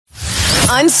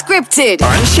Unscripted.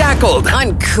 Unshackled.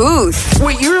 Uncouth.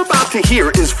 What you're about to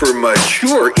hear is for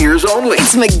mature ears only.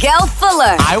 It's Miguel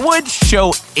Fuller. I would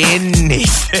show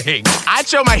anything. I'd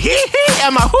show my hee-hee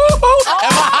and my hoo-hoo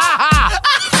and my ha-ha.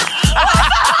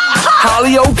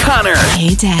 Holly O'Connor.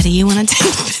 Hey, Daddy, you want to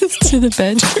take this to the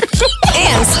bedroom?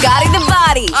 And Scotty the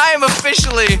Body. I am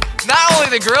officially not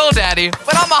only the grill daddy,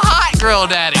 but I'm a hot grill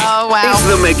daddy. Oh, wow. It's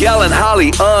the Miguel and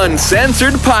Holly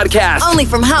Uncensored Podcast. Only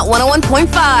from Hot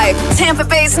 101.5. Tampa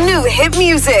Bay's new hit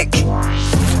music.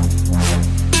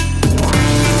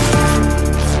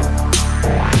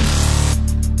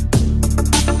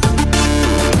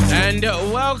 And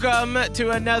welcome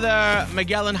to another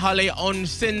Miguel and Holly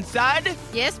Uncensored.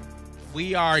 Yes.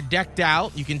 We are decked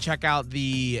out. You can check out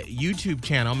the YouTube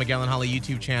channel, Miguel and Holly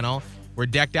YouTube channel. We're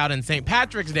decked out in St.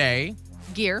 Patrick's Day.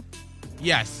 Gear.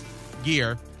 Yes,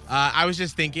 gear. I was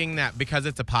just thinking that because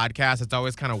it's a podcast, it's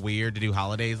always kind of weird to do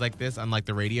holidays like this, unlike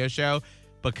the radio show,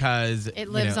 because it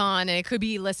lives on and it could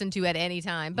be listened to at any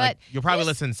time. But like, you'll probably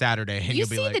listen Saturday and you you'll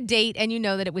be see like, the date and you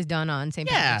know that it was done on St.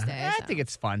 Patrick's Day. I think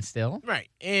it's fun still. right.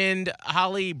 And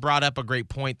Holly brought up a great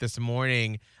point this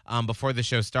morning before the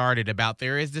show started about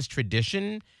there is this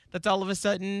tradition that's all of a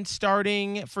sudden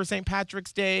starting for St.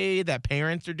 Patrick's Day that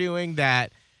parents are doing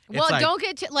that. Well, like, don't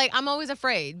get to, I'm always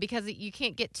afraid because you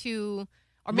can't get to,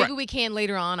 or maybe we can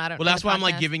later on. I don't know. Well, that's why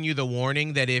I'm giving you the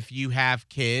warning that if you have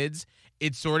kids,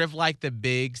 it's sort of like the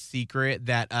big secret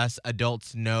that us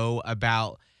adults know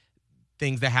about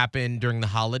things that happen during the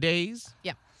holidays.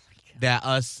 Yeah. That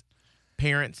us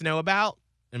parents know about.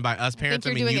 And by us parents, I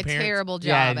think mean you're you doing a parents. terrible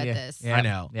job at this. Yep. I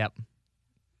know. Yep.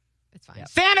 It's fine. Yep.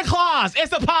 Santa Claus,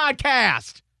 it's a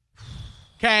podcast.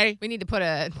 Okay? We need to put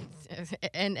a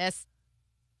NSF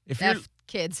If you're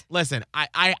kids. listen,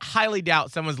 I highly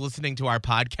doubt someone's listening to our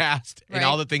podcast and Right.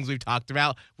 all the things we've talked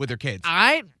about with their kids.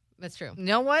 That's true. You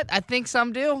know what? I think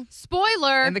some do.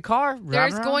 Spoiler. In the car.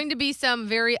 There's going to be some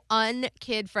very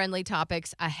un-kid friendly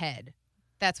topics ahead.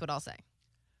 That's what I'll say.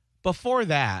 Before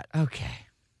that, Okay.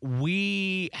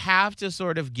 we have to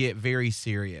sort of get very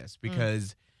serious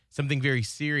because something very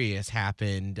serious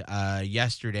happened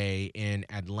yesterday in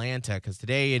Atlanta because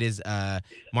today it is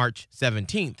March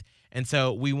 17th. And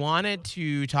so we wanted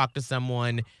to talk to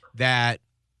someone that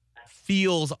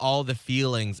feels all the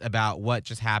feelings about what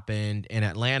just happened in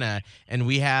Atlanta. And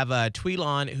we have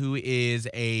Twilon, who is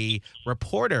a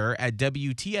reporter at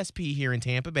WTSP here in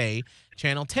Tampa Bay,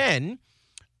 Channel 10.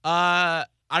 I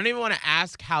don't even want to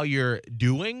ask how you're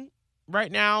doing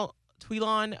right now,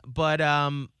 Twilon, but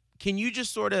can you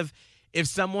just sort of, if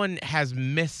someone has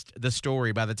missed the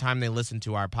story by the time they listen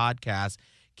to our podcast,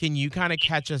 can you kind of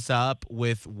catch us up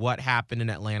with what happened in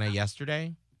Atlanta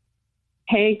yesterday?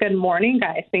 Hey, good morning,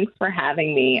 guys. Thanks for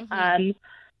having me.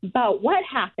 But what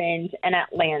happened in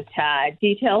Atlanta,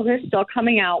 details are still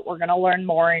coming out. We're going to learn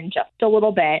more in just a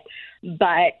little bit.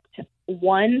 But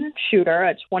one shooter,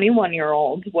 a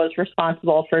 21-year-old, was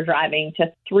responsible for driving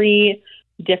to 3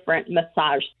 different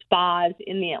massage spas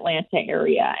in the Atlanta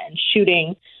area and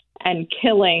shooting and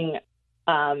killing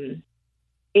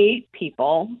 8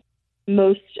 people,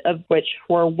 most of which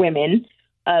were women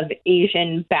of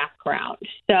Asian background.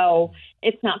 So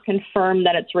it's not confirmed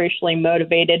that it's racially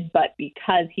motivated, but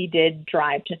because he did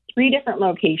drive to 3 different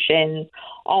locations,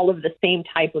 all of the same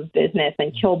type of business,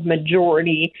 and killed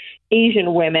majority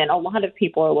Asian women, a lot of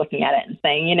people are looking at it and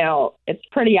saying, you know, it's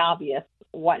pretty obvious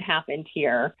what happened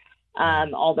here,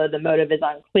 although the motive is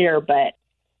unclear, but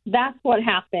that's what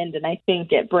happened. And I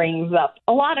think it brings up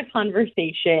a lot of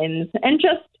conversations, and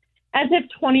just as if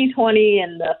 2020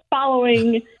 and the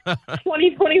following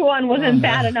 2021 wasn't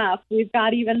bad enough, we've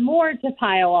got even more to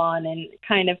pile on and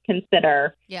kind of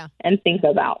consider and think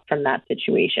about from that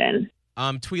situation.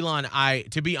 Twilon,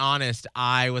 to be honest,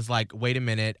 I was like, wait a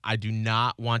minute, I do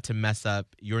not want to mess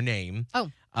up your name.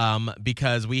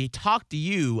 Because we talked to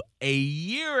you a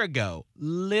year ago.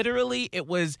 Literally, it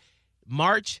was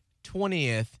March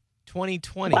 20th,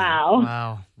 2020.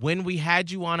 Wow. When we had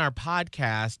you on our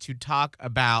podcast to talk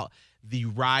about the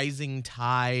rising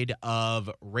tide of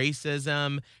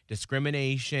racism,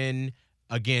 discrimination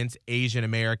against Asian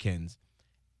Americans.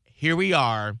 Here we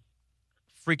are,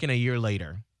 freaking a year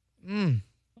later.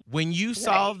 When you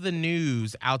saw the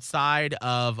news outside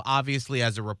of, obviously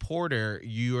as a reporter,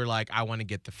 you were like, I want to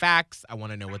get the facts. I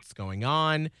want to know what's going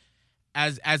on.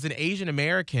 As an Asian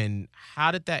American,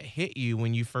 how did that hit you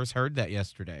when you first heard that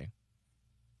yesterday?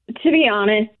 To be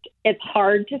honest, it's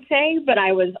hard to say, but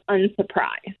I was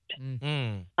unsurprised.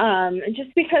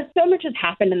 Just because so much has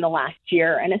happened in the last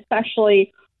year, and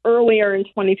especially earlier in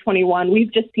 2021,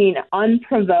 we've just seen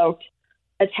unprovoked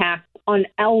attacks on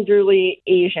elderly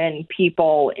Asian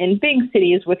people in big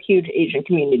cities with huge Asian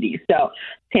communities. So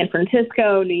San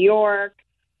Francisco, New York,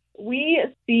 we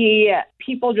see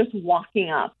people just walking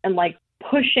up and like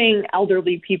pushing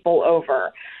elderly people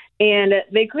over. And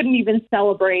they couldn't even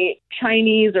celebrate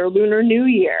Chinese or Lunar New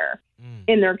Year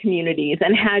in their communities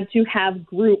and had to have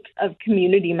groups of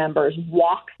community members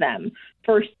walk them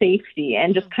for safety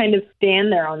and just kind of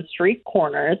stand there on street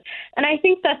corners. And I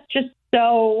think that's just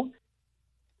so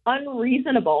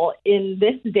unreasonable in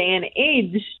this day and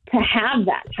age to have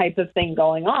that type of thing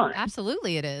going on.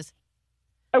 Absolutely, it is.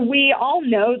 We all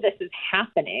know this is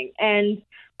happening, and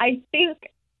I think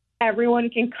everyone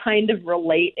can kind of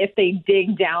relate if they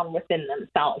dig down within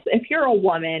themselves. If you're a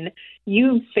woman,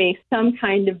 you've faced some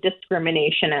kind of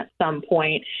discrimination at some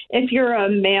point. If you're a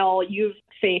male, you've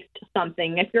faced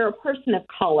something. If you're a person of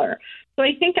color. So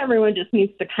I think everyone just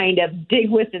needs to kind of dig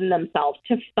within themselves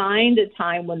to find a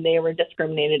time when they were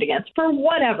discriminated against for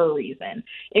whatever reason.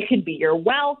 It could be your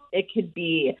wealth. It could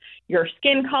be your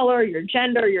skin color, your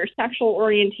gender, your sexual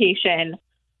orientation.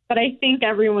 But I think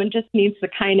everyone just needs to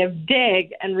kind of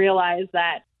dig and realize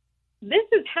that this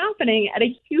is happening at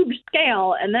a huge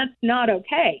scale, and that's not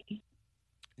okay.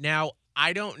 Now,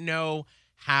 I don't know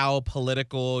how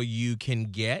political you can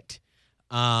get,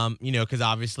 because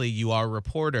obviously you are a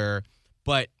reporter,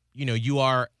 but, you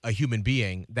are a human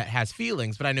being that has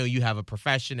feelings. But I know you have a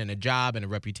profession and a job and a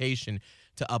reputation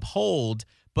to uphold.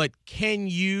 But can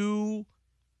you,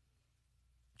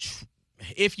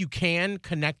 if you can,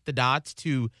 connect the dots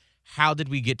to how did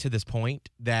we get to this point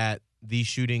that these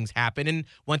shootings happen? And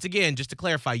once again, just to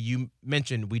clarify, you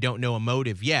mentioned we don't know a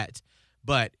motive yet,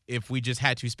 but if we just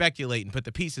had to speculate and put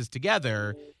the pieces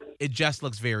together, it just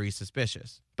looks very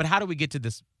suspicious. But how do we get to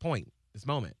this point, this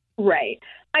moment? Right.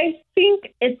 I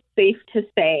think it's safe to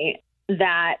say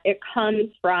that it comes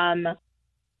from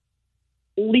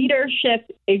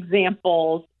leadership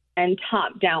examples and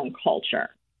top-down culture,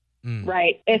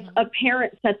 right? If a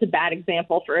parent sets a bad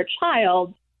example for a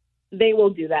child, they will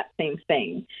do that same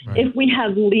thing. Right. If we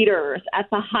have leaders at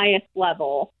the highest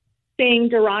level saying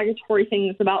derogatory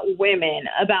things about women,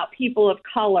 about people of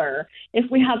color, if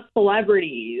we have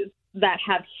celebrities that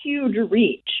have huge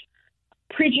reach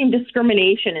preaching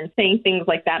discrimination and saying things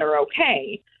like that are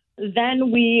okay,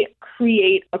 then we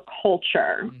create a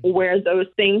culture where those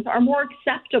things are more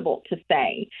acceptable to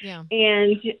say. Yeah.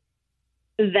 And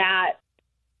that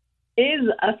is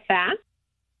a fact.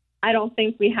 I don't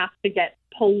think we have to get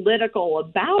political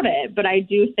about it, but I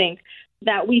do think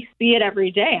that we see it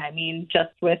every day. I mean, just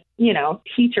with,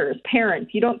 teachers,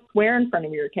 parents, you don't swear in front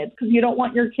of your kids because you don't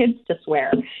want your kids to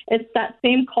swear. It's that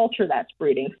same culture that's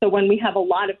breeding. So when we have a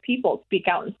lot of people speak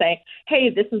out and say, hey,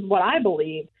 this is what I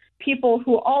believe, people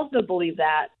who also believe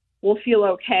that will feel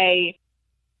okay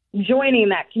joining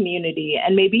that community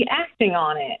and maybe acting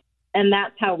on it. And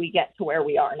that's how we get to where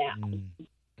we are now.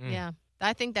 Yeah,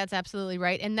 I think that's absolutely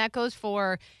right. And that goes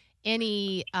for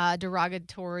any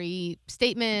derogatory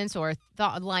statements or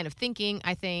line of thinking.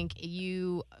 I think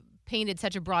you painted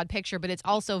such a broad picture, but it's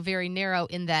also very narrow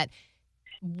in that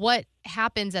what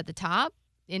happens at the top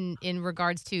in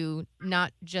regards to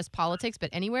not just politics, but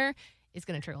anywhere is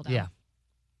going to trickle down. Yeah.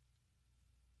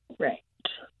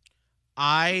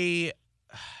 Right.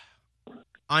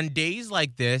 On days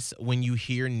like this, when you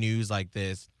hear news like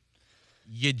this,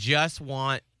 you just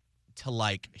want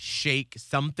to shake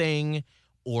something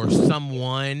or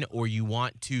someone, or you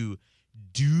want to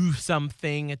do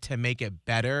something to make it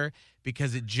better,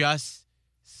 because it just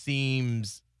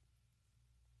seems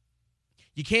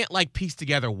you can't piece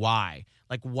together why.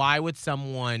 Why would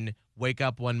someone wake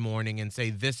up one morning and say,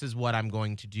 this is what I'm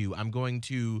going to do? I'm going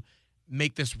to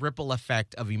make this ripple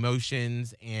effect of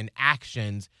emotions and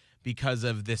actions because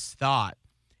of this thought.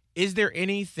 Is there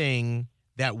anything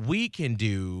that we can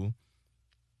do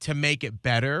to make it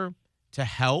better, to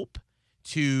help,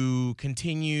 to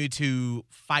continue to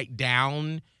fight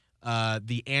down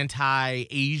the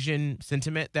anti-Asian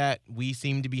sentiment that we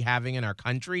seem to be having in our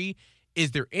country?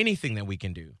 Is there anything that we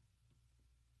can do?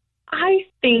 I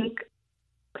think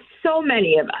so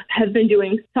many of us have been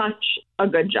doing such a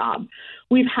good job.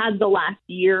 We've had the last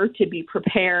year to be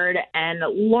prepared and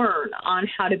learn on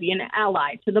how to be an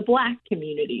ally to the Black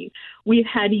community. We've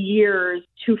had years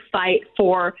to fight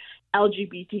for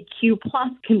LGBTQ plus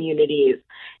communities.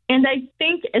 And I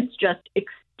think it's just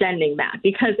extending that,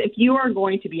 because if you are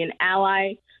going to be an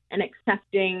ally and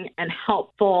accepting and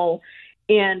helpful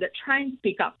and try and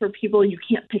speak up for people, you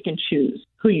can't pick and choose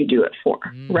who you do it for,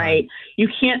 right? You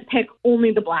can't pick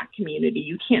only the Black community.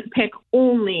 You can't pick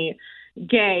only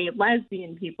gay,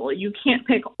 lesbian people. You can't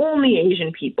pick only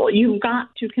Asian people. You've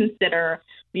got to consider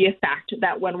the effect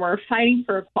that when we're fighting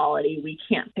for equality, we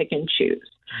can't pick and choose.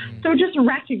 So just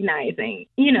recognizing,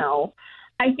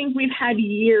 I think we've had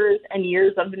years and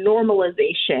years of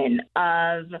normalization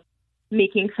of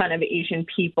making fun of Asian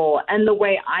people. And the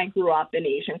way I grew up in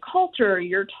Asian culture,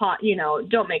 you're taught,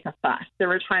 don't make a fuss. There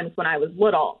were times when I was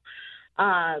little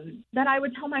that I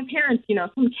would tell my parents,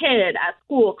 some kid at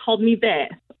school called me this,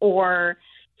 or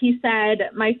he said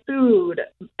my food,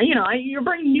 you're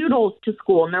bringing noodles to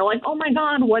school. And they're like, oh, my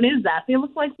God, what is that? They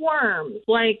look like worms.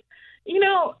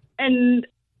 And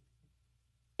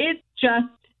it's just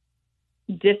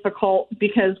difficult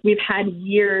because we've had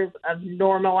years of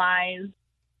normalized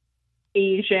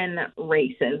Asian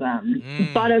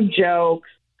racism, butt of jokes.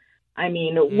 I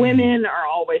mean, women are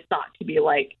always thought to be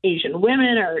like Asian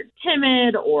women are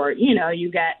timid, or,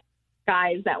 you get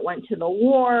guys that went to the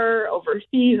war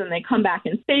overseas and they come back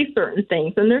and say certain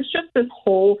things. And there's just this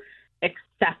whole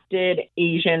accepted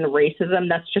Asian racism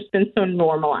that's just been so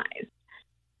normalized.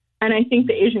 And I think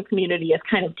the Asian community has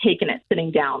kind of taken it sitting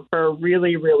down for a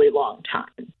really, really long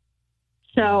time.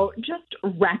 So just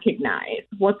recognize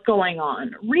what's going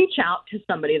on. Reach out to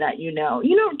somebody that you know.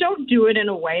 Don't do it in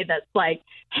a way that's like,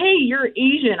 hey, you're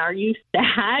Asian. Are you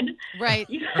sad? Right.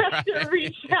 You have to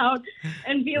reach out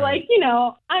and be like,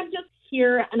 I'm just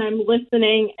here and I'm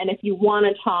listening. And if you want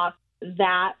to talk,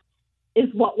 that is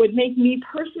what would make me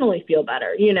personally feel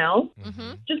better,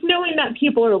 Just knowing that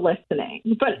people are listening.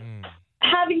 But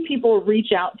having people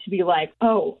reach out to be like,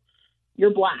 oh,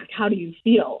 you're Black, how do you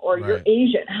feel? Or you're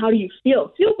Asian, how do you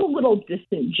feel? Feels a little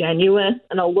disingenuous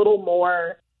and a little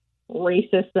more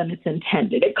racist than it's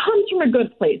intended. It comes from a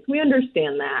good place. We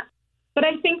understand that. But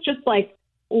I think just like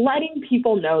letting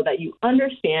people know that you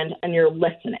understand and you're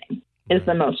listening is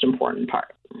the most important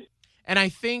part. And I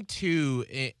think, too,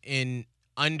 in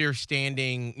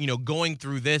understanding, going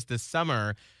through this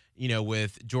summer,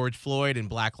 with George Floyd and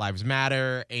Black Lives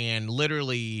Matter, and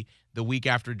literally the week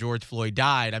after George Floyd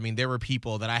died, I mean, there were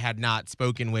people that I had not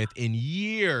spoken with in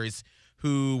years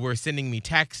who were sending me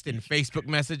text and Facebook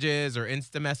messages or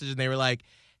Insta messages, and they were like,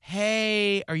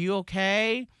 hey, are you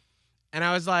okay? And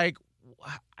I was like,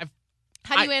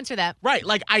 how do you answer that? Right.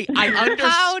 Like, I understand.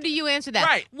 How do you answer that?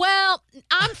 Right. Well,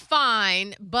 I'm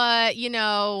fine, but,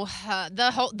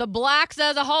 the blacks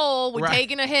as a whole, we're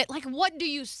taking a hit. Like, what do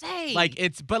you say?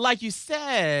 But like you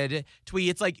said, Twee,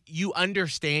 it's like you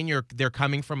understand they're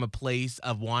coming from a place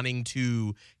of wanting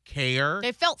to care.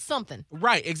 They felt something.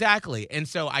 Right, exactly. And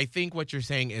so I think what you're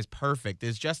saying is perfect.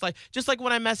 It's just like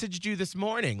when I messaged you this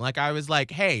morning. Like, I was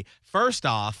like, hey, first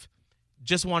off,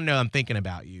 just want to know I'm thinking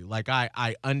about you. Like,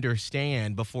 I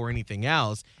understand before anything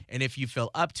else. And if you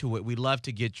feel up to it, we'd love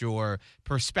to get your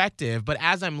perspective. But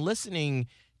as I'm listening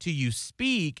to you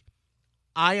speak,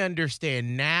 I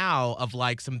understand now of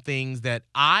like some things that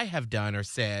I have done or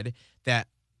said that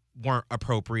weren't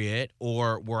appropriate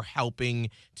or were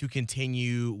helping to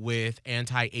continue with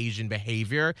anti-Asian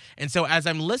behavior. And so as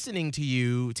I'm listening to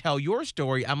you tell your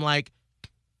story, I'm like,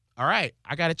 all right,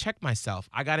 I got to check myself.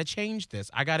 I got to change this.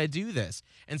 I got to do this.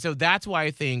 And so that's why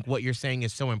I think what you're saying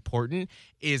is so important,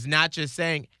 is not just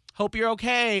saying, hope you're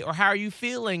okay or how are you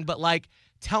feeling, but like,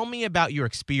 tell me about your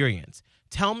experience.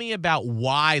 Tell me about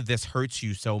why this hurts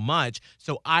you so much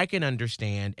so I can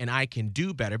understand and I can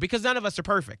do better, because none of us are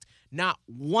perfect. Not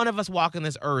one of us walking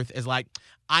this earth is like,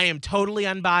 I am totally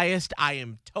unbiased. I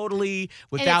am totally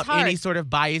without any sort of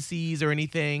biases or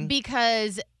anything.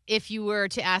 Because if you were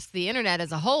to ask the internet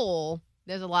as a whole,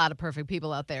 there's a lot of perfect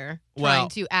people out there trying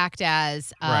to act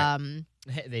as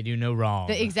they do no wrong.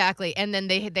 Exactly. And then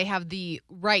they have the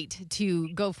right to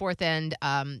go forth and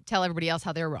tell everybody else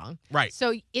how they're wrong. Right.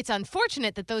 So it's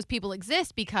unfortunate that those people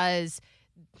exist because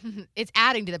it's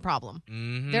adding to the problem.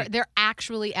 Mm-hmm. They're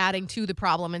actually adding to the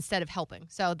problem instead of helping.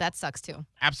 So that sucks too.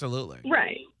 Absolutely.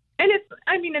 Right. And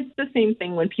it's the same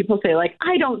thing when people say, like,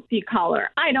 I don't see color,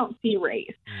 I don't see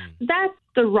race. That's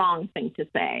the wrong thing to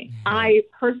say. I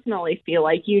personally feel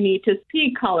like you need to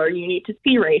see color, you need to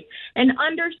see race, and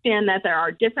understand that there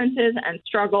are differences and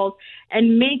struggles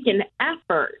and make an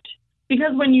effort.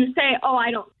 Because when you say, oh,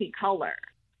 I don't see color,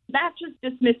 that just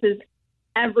dismisses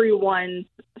everyone's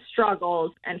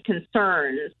struggles and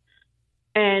concerns.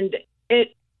 And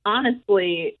it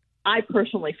honestly, I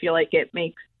personally feel like it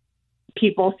makes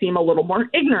people seem a little more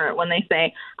ignorant when they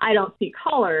say, I don't see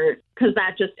color, because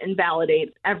that just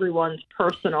invalidates everyone's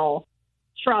personal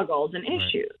struggles and Right.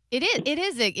 issues.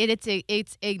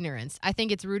 It's ignorance. I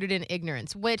think it's rooted in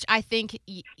ignorance, which I think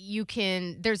you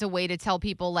can. There's a way to tell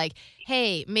people like,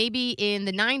 hey, maybe in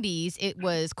the 90s it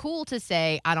was cool to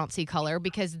say I don't see color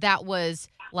because that was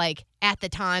like at the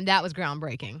time that was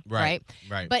groundbreaking, right?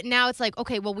 Right. But now it's like,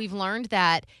 okay, well we've learned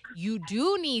that you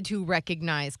do need to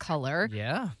recognize color,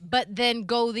 Yeah. but then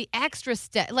go the extra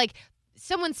step. Like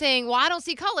someone saying, well, I don't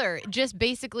see color, just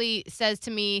basically says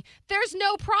to me, there's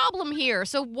no problem here.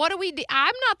 So what do we do?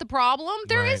 I'm not the problem.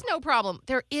 There is Right. no problem.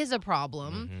 There is a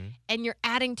problem. Mhm. And you're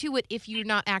adding to it if you're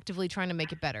not actively trying to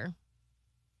make it better.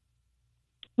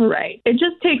 Right. It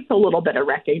just takes a little bit of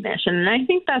recognition. And I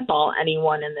think that's all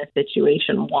anyone in this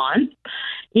situation wants.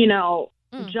 You know,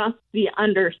 just the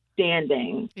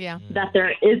understanding Yeah. that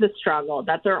there is a struggle,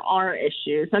 that there are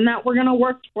issues, and that we're going to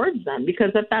work towards them.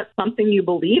 Because if that's something you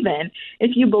believe in,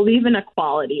 if you believe in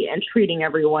equality and treating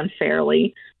everyone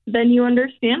fairly, then you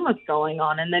understand what's going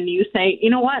on. And then you say, you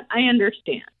know what? I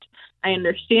understand. I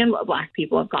understand what Black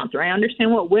people have gone through. I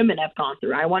understand what women have gone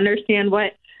through. I understand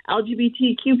what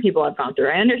LGBTQ people have gone through.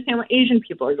 I understand what Asian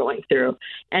people are going through.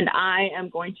 And I am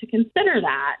going to consider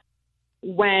that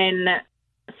when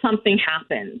something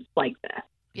happens like this.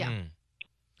 Yeah.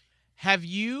 Have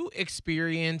you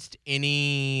experienced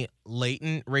any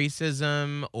latent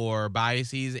racism or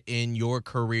biases in your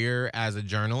career as a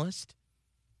journalist?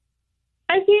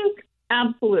 I think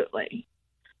absolutely.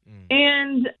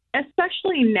 And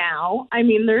especially now, I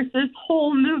mean, there's this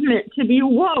whole movement to be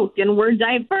woke and we're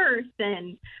diverse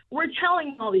and we're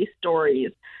telling all these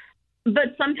stories.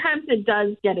 But sometimes it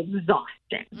does get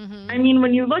exhausting. Mm-hmm. I mean,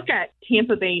 when you look at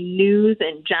Tampa Bay news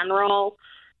in general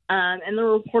and the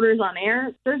reporters on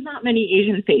air, there's not many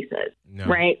Asian faces, No.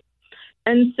 right?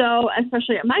 And so,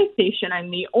 especially at my station, I'm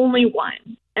the only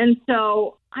one. And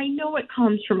so I know it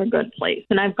comes from a good place.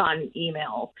 And I've gotten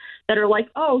emails that are like,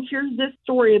 oh, here's this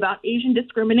story about Asian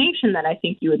discrimination that I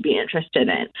think you would be interested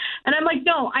in. And I'm like,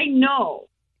 no, I know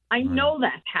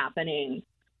that's happening.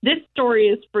 This story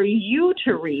is for you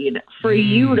to read, for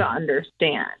you to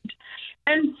understand.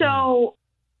 And so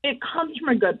it comes from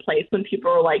a good place when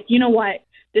people are like, you know what?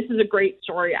 This is a great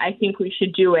story. I think we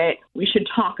should do it. We should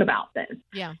talk about this.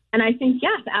 Yeah. And I think,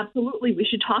 yes, absolutely, we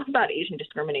should talk about Asian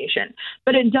discrimination.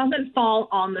 But it doesn't fall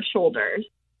on the shoulders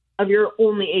of your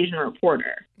only Asian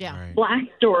reporter. Yeah. Right. Black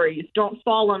stories don't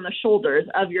fall on the shoulders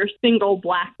of your single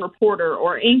Black reporter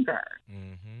or anchor. Mhm.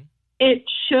 It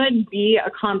should be a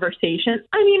conversation.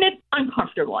 I mean, it's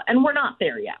uncomfortable, and we're not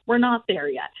there yet.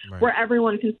 Right. Where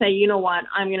everyone can say, you know what,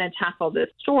 I'm going to tackle this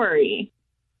story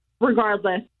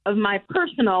regardless of my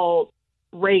personal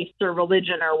race or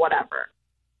religion or whatever,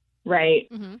 right?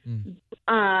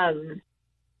 Mm-hmm.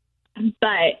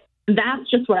 But that's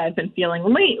just what I've been feeling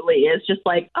lately is just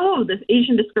like, oh, this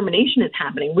Asian discrimination is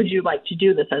happening. Would you like to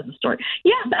do this as a story?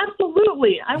 Yes,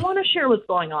 absolutely. I want to share what's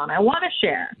going on. I want to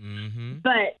share. Mm-hmm.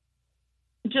 But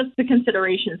just the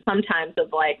consideration sometimes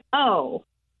of like, oh,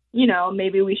 you know,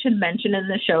 maybe we should mention in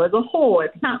the show as a whole.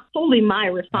 It's not solely my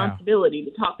responsibility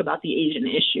to talk about the Asian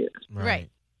issues. Right.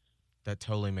 That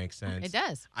totally makes sense. It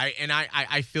does.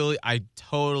 I feel I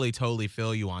totally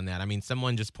feel you on that. I mean,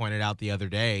 someone just pointed out the other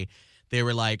day, they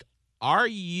were like, are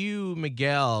you,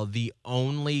 Miguel, the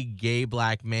only gay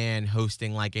Black man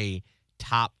hosting like a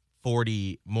top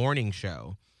 40 morning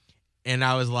show? And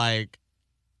I was like,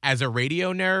 as a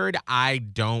radio nerd, I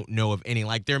don't know of any.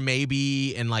 Like there may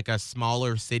be in like a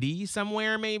smaller city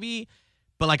somewhere maybe,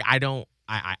 but like I don't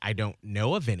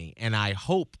know of any. And I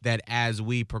hope that as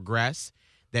we progress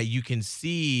that you can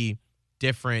see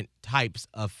different types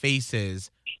of faces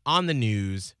on the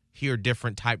news, hear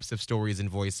different types of stories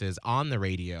and voices on the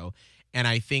radio. And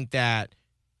I think that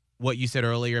what you said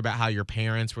earlier about how your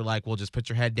parents were like, well, just put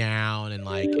your head down and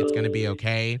like it's going to be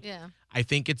okay. Yeah. I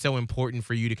think it's so important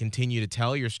for you to continue to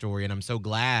tell your story. And I'm so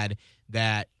glad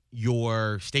that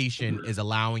your station is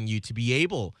allowing you to be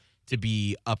able to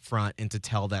be upfront and to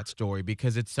tell that story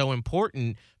because it's so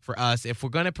important for us. If we're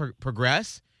going to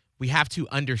progress, we have to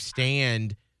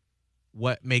understand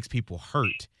what makes people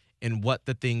hurt and what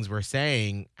the things we're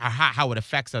saying, how it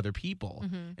affects other people.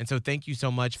 Mm-hmm. And so thank you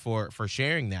so much for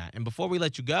sharing that. And before we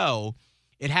let you go,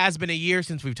 it has been a year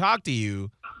since we've talked to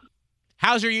you.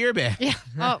 How's your year been? Yeah.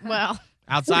 Oh, well.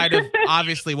 Outside of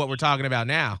obviously what we're talking about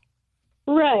now.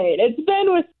 Right. It's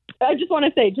been with, I just want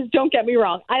to say, just don't get me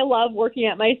wrong. I love working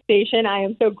at my station. I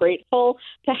am so grateful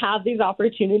to have these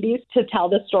opportunities to tell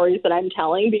the stories that I'm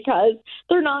telling because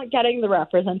they're not getting the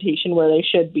representation where they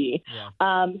should be.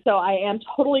 Yeah. So I am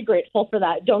totally grateful for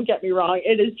that. Don't get me wrong.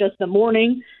 It is just the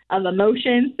morning of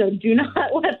emotion. So do not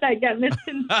let that get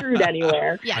misconstrued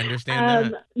anywhere. Yeah. I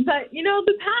understand that. But, you know,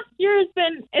 the past year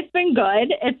it's been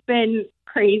good. It's been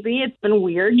crazy. It's been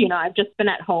weird. You know, I've just been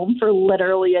at home for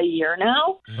literally a year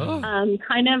now,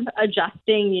 kind of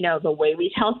adjusting, you know, the way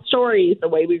we tell stories, the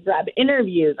way we grab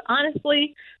interviews.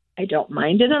 Honestly, I don't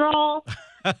mind it at all.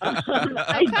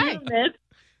 I do miss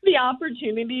the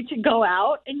opportunity to go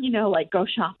out and, you know, like go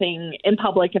shopping in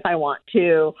public if I want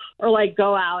to, or like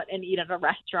go out and eat at a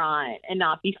restaurant and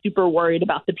not be super worried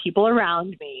about the people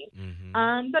around me.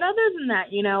 But other than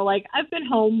that, you know, like I've been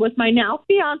home with my now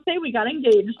fiance. We got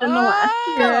engaged in the last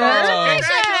year.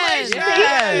 Congratulations!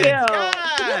 Thank you.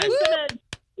 Good. It's been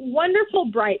a wonderful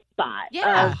bright spot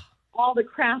Yeah. of all the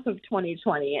crap of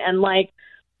 2020. And like,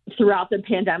 throughout the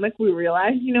pandemic, we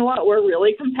realized, you know what, we're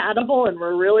really compatible and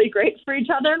we're really great for each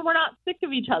other and we're not sick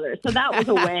of each other. So that was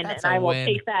a win, and That's a I will win.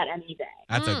 take that any day.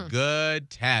 That's a good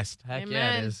test. Heck yeah,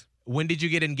 Amen. it is. When did you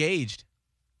get engaged?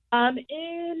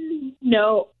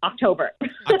 October.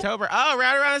 October. Oh,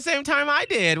 right around the same time I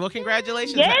did. Well,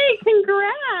 congratulations. Yay,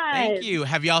 congrats. Thank you.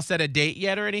 Have y'all set a date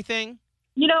yet or anything?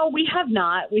 You know, we have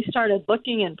not. We started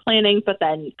looking and planning, but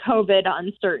then COVID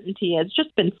uncertainty has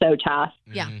just been so tough.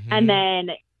 Yeah. And then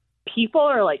people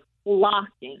are like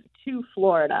flocking to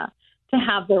Florida to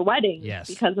have their weddings Yes.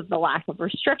 because of the lack of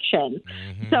restrictions.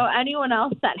 So anyone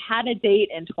else that had a date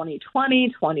in 2020,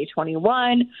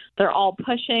 2021, they're all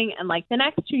pushing, and like the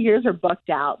next 2 years are booked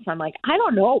out. So I'm like, I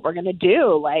don't know what we're going to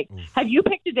do. Like, have you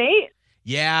picked a date?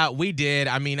 Yeah, we did.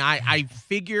 I mean, I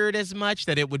figured as much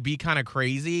that it would be kind of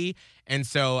crazy. And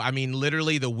so, I mean,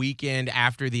 literally the weekend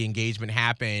after the engagement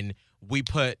happened, we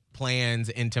put plans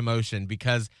into motion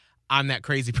because I'm that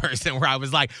crazy person where I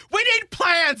was like, we need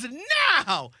plans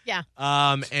now. Yeah.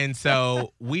 And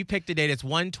so we picked a date. It's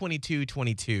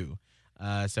 1/22/22.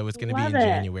 So it's going to be Love in it.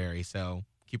 January. So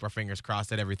keep our fingers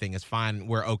crossed that everything is fine.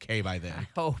 We're okay by then.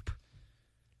 Hope.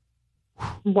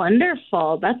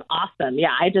 Wonderful. That's awesome.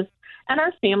 Yeah, and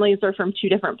our families are from two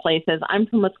different places. I'm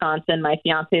from Wisconsin. My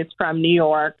fiance is from New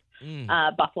York,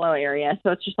 Buffalo area.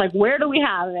 So it's just like, where do we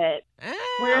have it?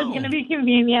 Where's going to be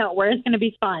convenient? Where's going to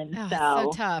be fun?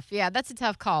 Oh, so tough. Yeah, that's a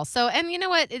tough call. So, and you know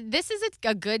what? This is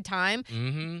a good time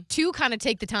to kind of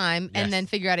take the time Yes. and then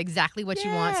figure out exactly what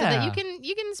you want so that Yeah.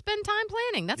 you can spend time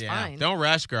planning. That's fine. Don't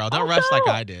rush, girl. Don't rush like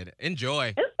I did.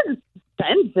 Enjoy. It's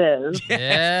expensive.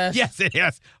 Yes. Yes, it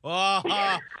is. Oh,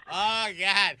 God.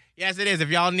 Yes, it is. If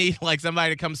y'all need like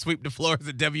somebody to come sweep the floors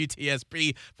at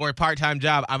WTSP for a part-time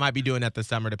job, I might be doing that this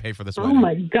summer to pay for this Oh wedding.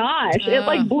 my gosh. It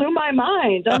like blew my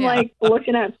mind. I'm Yeah. like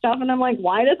looking at stuff and I'm like,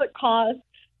 why does it cost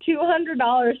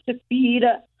 $200 to feed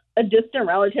a distant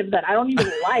relative that I don't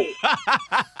even like?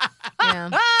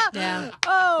 Yeah.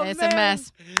 Oh, It's a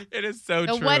mess. It is so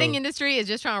The true. wedding industry is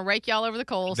just trying to rake y'all over the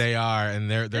coals. They are,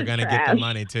 and they're It's going to get the trash.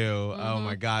 money too. Oh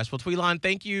my gosh. Well, Tweelon,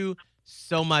 thank you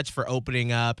so much for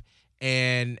opening up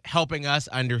and helping us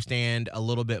understand a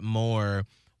little bit more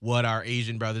what our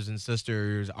Asian brothers and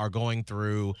sisters are going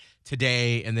through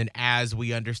today. And then as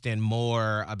we understand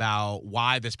more about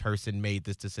why this person made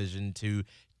this decision to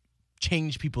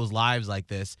change people's lives like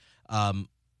this,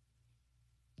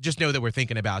 just know that we're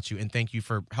thinking about you, and thank you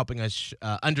for helping us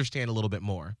understand a little bit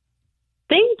more.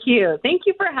 Thank you. Thank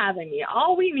you for having me.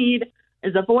 All we need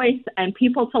is a voice and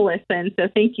people to listen. So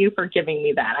thank you for giving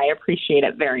me that. I appreciate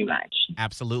it very much.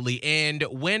 Absolutely. And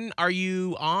when are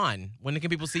you on? When can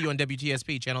people see you on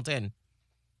WTSP Channel 10?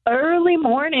 Early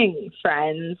morning,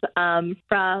 friends, from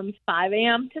 5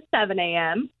 a.m. to 7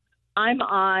 a.m. I'm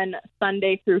on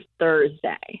Sunday through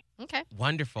Thursday. Okay.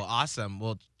 Wonderful. Awesome.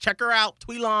 Well, check her out,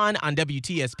 Tweelon, on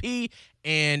WTSP.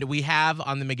 And we have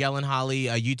on the Miguel and Holly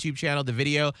YouTube channel, the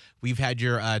video. We've had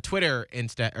your Twitter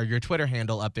your Twitter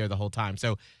handle up there the whole time.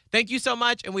 So thank you so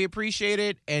much, and we appreciate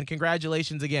it. And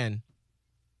congratulations again.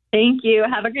 Thank you.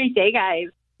 Have a great day, guys.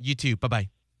 You too. Bye-bye.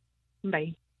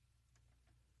 Bye.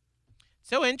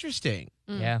 So interesting.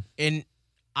 Yeah. And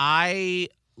I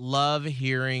love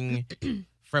hearing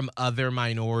from other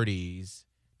minorities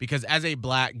because as a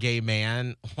black gay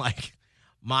man, like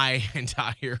my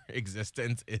entire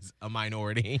existence is a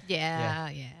minority. Yeah.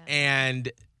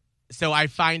 And so I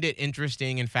find it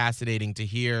interesting and fascinating to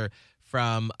hear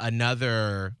from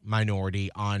another minority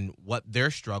on what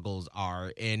their struggles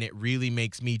are. And it really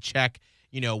makes me check,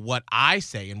 what I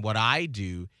say and what I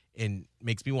do, and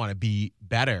makes me want to be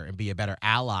better and be a better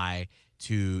ally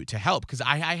to help. Because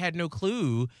I had no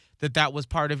clue that was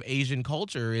part of Asian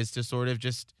culture, is to sort of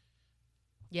just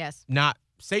Yes. not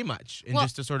say much and Well,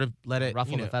 just to sort of let it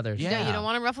ruffle the feathers. Yeah. No, you don't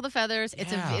want to ruffle the feathers.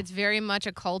 Yeah. It's very much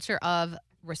a culture of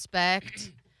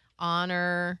respect,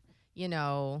 honor, and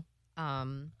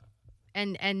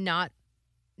not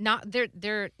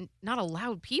they're not a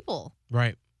loud people,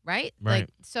 Right. right? Right. Like,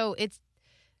 so it's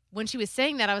when she was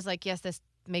saying that, I was like, yes, this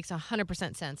makes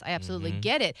 100% sense. I absolutely Mhm.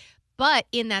 get it. But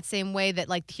in that same way that,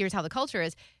 like, here's how the culture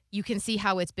is, you can see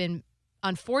how it's been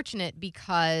unfortunate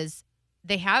because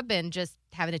they have been just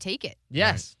having to take it.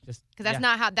 Yes. Just Because that's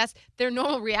not how, that's their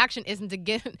normal reaction isn't to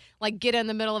get in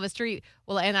the middle of a street.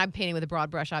 Well, and I'm painting with a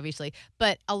broad brush, obviously,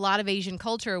 but a lot of Asian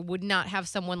culture would not have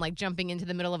someone like jumping into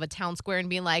the middle of a town square and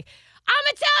being like, I'm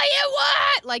going to tell you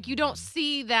what. Like, you don't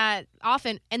see that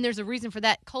often. And there's a reason for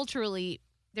that. Culturally,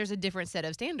 there's a different set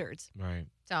of standards. Right.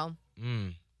 So,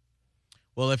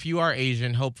 Well, if you are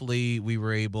Asian, hopefully we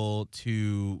were able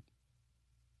to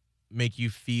make you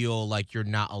feel like you're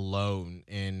not alone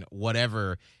in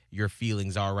whatever your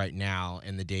feelings are right now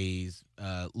in the days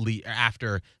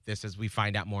after this, as we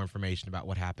find out more information about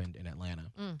what happened in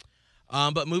Atlanta.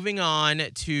 But moving on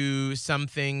to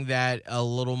something that a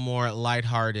little more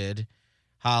lighthearted,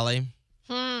 Holly,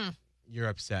 you're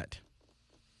upset.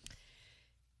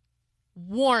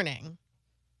 warning.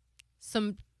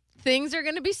 Some things are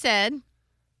going to be said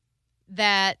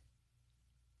that,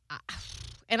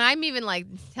 and I'm even like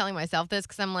telling myself this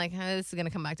because I'm like, this is going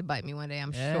to come back to bite me one day.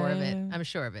 I'm sure of it. I'm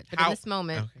sure of it. But in this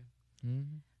moment,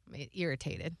 I'm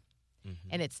irritated.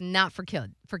 And it's not for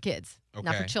kids,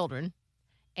 not for children.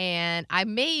 And I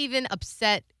may even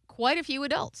upset quite a few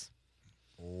adults.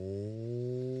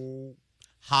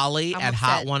 Holly I'm at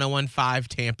upset.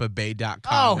 hot1015tampabay.com.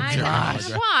 Oh, I gosh.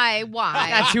 know. Why? I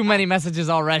got too many messages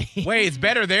already. Wait, it's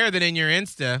better there than in your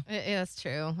Insta. Yeah, that's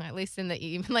true. At least in the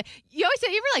email. Like, you always say,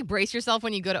 you ever like brace yourself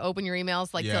when you go to open your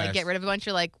emails, like to like get rid of a bunch?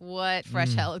 You're like, what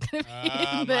fresh hell is going to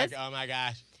be in this? Oh my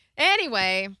gosh.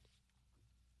 Anyway,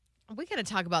 we got to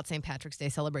talk about St. Patrick's Day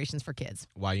celebrations for kids.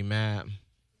 Why you mad?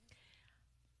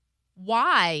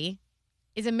 Why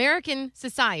is American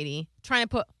society trying to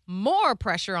put more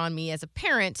pressure on me as a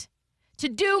parent to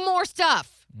do more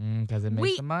stuff? Because it makes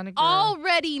We the money, girl.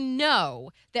 already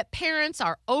know that parents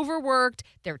are overworked,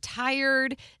 they're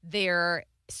tired, they're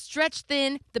stretched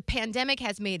thin. The pandemic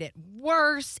has made it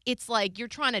worse. It's like you're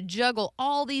trying to juggle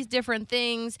all these different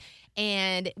things,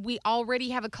 and we already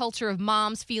have a culture of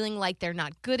moms feeling like they're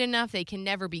not good enough. They can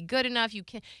never be good enough.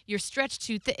 You're stretched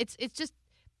too thin. It's just,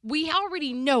 we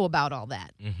already know about all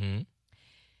that. Mm-hmm.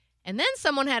 And then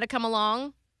someone had to come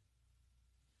along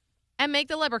and make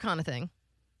the leprechaun a thing.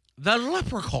 The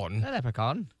leprechaun. The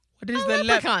leprechaun. What is A the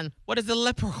leprechaun. What is the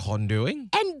leprechaun doing?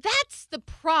 And that's the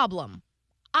problem.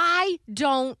 I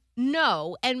don't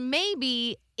know. And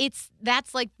maybe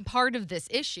that's like part of this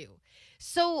issue.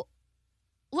 So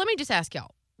let me just ask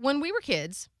y'all. When we were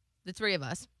kids, the three of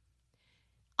us,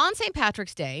 on St.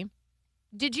 Patrick's Day,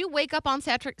 did you wake up on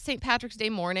St. Patrick's Day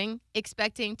morning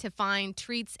expecting to find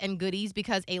treats and goodies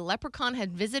because a leprechaun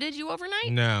had visited you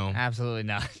overnight? No. Absolutely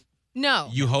not. No.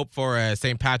 You hope for a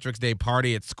St. Patrick's Day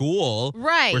party at school.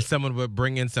 Right. Where someone would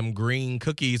bring in some green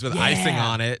cookies with icing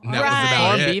on it. And that Right. was about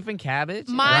Corned it. beef and cabbage.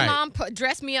 My Right. mom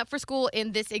dressed me up for school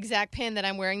in this exact pin that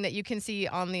I'm wearing that you can see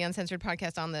on the Uncensored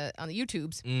podcast on the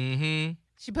YouTubes. Mm-hmm.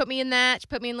 She put me in that. She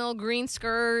put me in a little green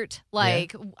skirt.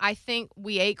 Like, I think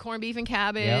we ate corned beef and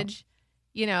cabbage.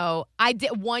 You know, I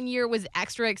did. 1 year was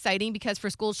extra exciting because for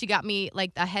school she got me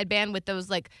like a headband with those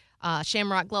like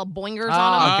Shamrock Glove boingers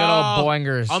on them. Good old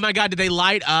boingers. Oh my God, did they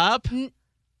light up?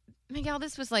 Miguel,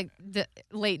 this was like the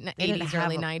late didn't 80s, have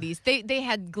early a- 90s. They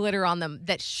had glitter on them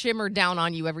that shimmered down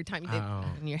on you every time Oh.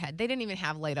 in your head. They didn't even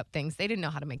have light up things. They didn't know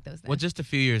how to make those things. Well, just a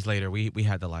few years later, we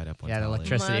had the light up ones. Yeah, the Holly.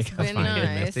 electricity. Must goes been fine.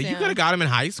 nice. You Yeah. could have got them in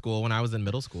high school when I was in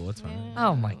middle school. It's fine.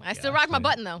 Oh my I still gosh, rock my man.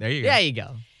 button though. There you go. There you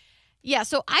go. Yeah,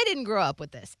 so I didn't grow up with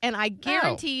this. And I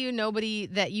guarantee you nobody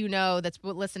that you know that's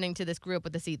listening to this grew up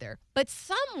with this either. But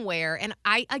somewhere, and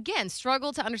I, again,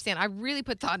 struggle to understand. I really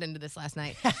put thought into this last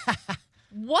night.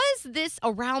 Was this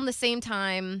around the same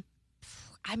time?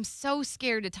 I'm so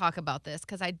scared to talk about this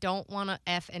because I don't want to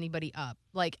F anybody up.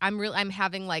 Like, I'm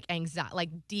having like anxiety, like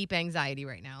deep anxiety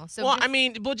right now. So Well, just- I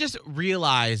mean, we'll just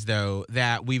realize, though,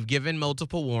 that we've given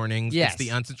multiple warnings. Yes. It's the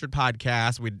Uncensored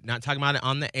podcast. We're not talking about it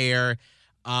on the air.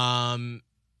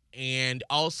 And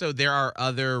also, there are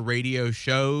other radio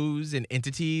shows and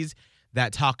entities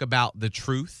that talk about the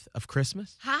truth of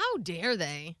Christmas, how dare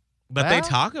they? but they Well,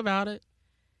 talk about it.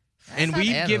 And not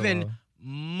we've bad, given though.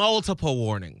 multiple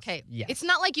warnings. Okay, Yes. it's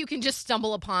not like you can just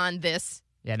stumble upon this.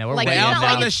 Yeah, no, we're Like, The waiting it's elf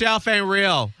not on now. the shelf ain't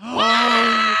real.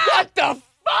 What the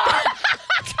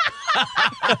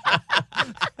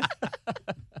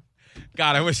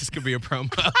God, I wish this could be a promo.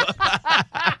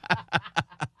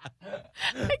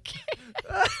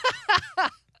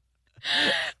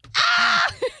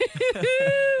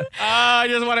 I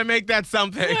just want to make that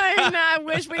something. I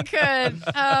wish we could,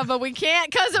 but we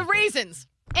can't because of reasons.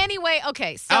 Anyway,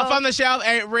 okay, so Elf on the shelf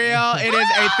ain't real. It is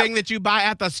a thing that you buy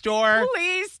at the store.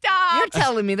 please stop. You're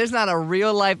telling me there's not a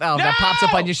real life elf that pops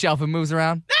up on your shelf and moves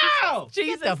around? No!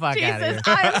 Jesus, the fuck outta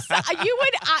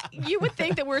here. You would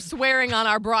think that we're swearing on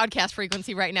our broadcast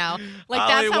frequency right now. Like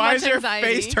Ollie, that's how why much is your anxiety.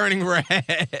 face turning red?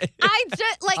 I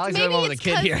just like Ollie's maybe gonna go with it's a kid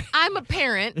because here. I'm a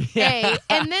parent, Yeah.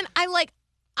 and then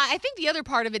I think the other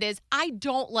part of it is I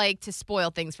don't like to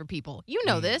spoil things for people. You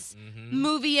know this.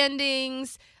 Movie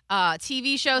endings,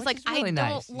 TV shows. Which Like is really I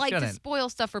nice. don't You like to shouldn't. spoil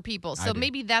stuff for people. I So do.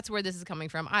 maybe that's where this is coming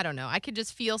from. I don't know. I could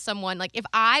just feel someone like if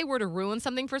I were to ruin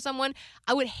something for someone,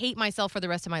 I would hate myself for the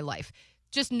rest of my life.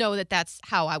 Just know that that's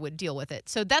how I would deal with it.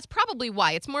 So that's probably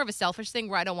why. It's more of a selfish thing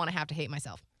where I don't want to have to hate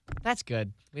myself. That's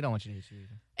good. We don't want you to hate you either.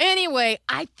 Anyway,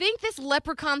 I think this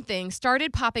leprechaun thing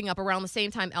started popping up around the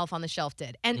same time Elf on the Shelf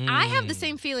did. And I have the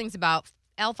same feelings about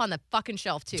Elf on the fucking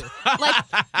Shelf, too. Like,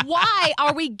 why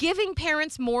are we giving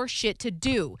parents more shit to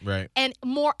do? Right. And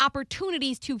more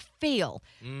opportunities to fail?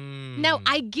 Now,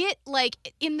 I get, like,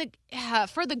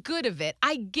 for the good of it,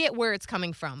 I get where it's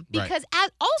coming from. Right. Because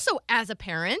as a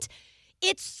parent,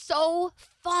 it's so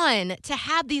fun to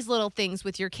have these little things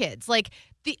with your kids. Like,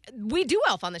 we do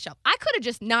Elf on the Shelf. I could have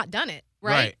just not done it,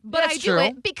 right? Right. But That's I do true.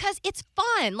 it because it's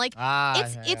fun. Like,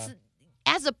 it's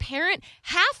as a parent,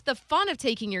 half the fun of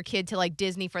taking your kid to like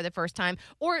Disney for the first time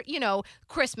or,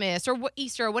 Christmas or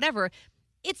Easter or whatever.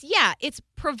 It's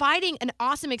providing an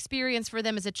awesome experience for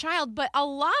them as a child, but a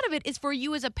lot of it is for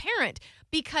you as a parent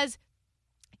because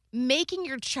making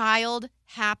your child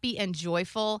happy and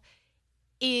joyful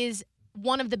is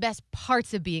one of the best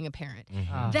parts of being a parent.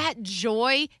 That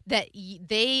joy that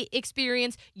they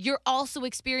experience, you're also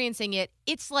experiencing it.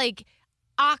 It's like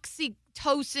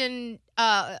oxytocin,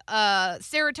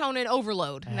 serotonin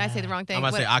overload. Did I say the wrong thing? I'm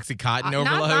about to say Oxycontin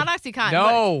overload. Not Oxycontin.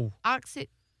 No.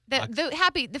 But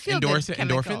the feel good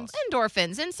Endorphins?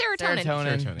 endorphins and serotonin.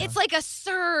 Serotonin. It's like a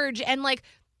surge, and like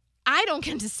I don't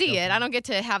get to see it. I don't get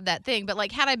to have that thing. But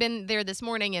like, had I been there this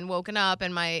morning and woken up,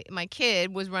 and my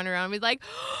kid was running around and was like, "The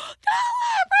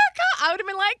leprechaun," I would have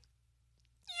been like,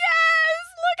 "Yes,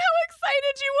 look how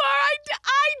excited you are!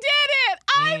 I did it!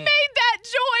 I made that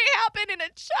joy happen in a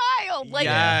child." Like,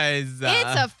 yes.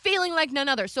 it's a feeling like none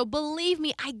other. So believe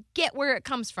me, I get where it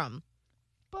comes from.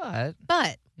 But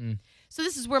So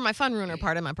this is where my fun ruiner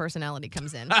part of my personality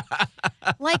comes in.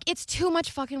 Like, it's too much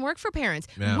fucking work for parents.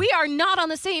 Yeah. We are not on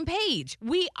the same page.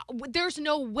 There's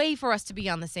no way for us to be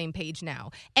on the same page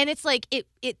now. And it's like it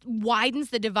widens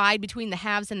the divide between the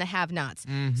haves and the have-nots.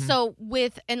 So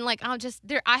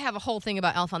I have a whole thing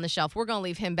about Elf on the Shelf. We're going to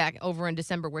leave him back over in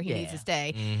December where he needs to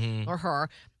stay or her.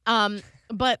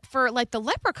 But for like the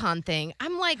leprechaun thing,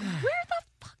 I'm like, where the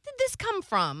fuck did this come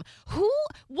from?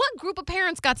 What group of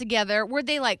parents got together? Were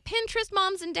they like Pinterest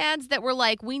moms and dads that were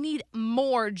like, we need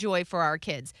more joy for our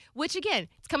kids? Which again,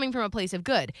 it's coming from a place of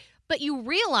good. But you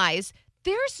realize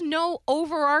there's no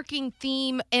overarching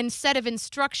theme and set of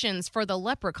instructions for the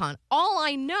leprechaun. All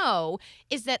I know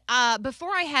is that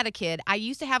before I had a kid, I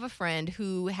used to have a friend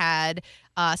who had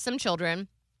some children,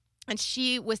 and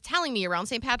she was telling me around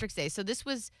St. Patrick's Day. So this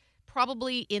was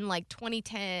probably in like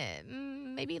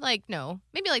 2010, maybe like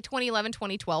 2011,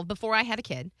 2012, before I had a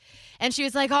kid. And she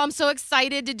was like, "Oh, I'm so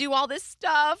excited to do all this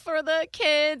stuff for the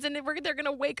kids. And they're going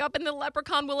to wake up and the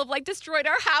leprechaun will have like destroyed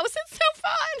our house. It's so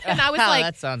fun." And I was like,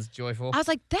 that sounds joyful. I was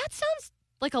like, that sounds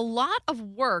like a lot of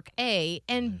work, A.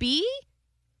 And B,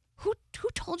 who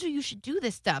told you should do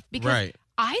this stuff? Because Right.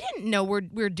 I didn't know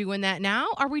we're doing that now.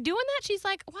 Are we doing that? She's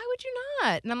like, "Why would you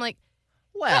not?" And I'm like,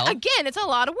 Well, again, it's a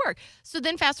lot of work. So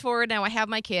then fast forward, now I have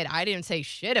my kid. I didn't say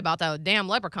shit about the damn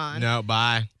leprechaun. No,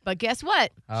 bye. But guess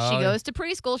what? Oh. She goes to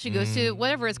preschool. She goes to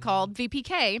whatever it's called,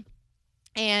 VPK.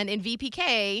 And in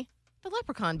VPK, the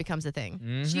leprechaun becomes a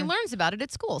thing. She learns about it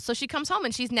at school. So she comes home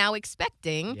and she's now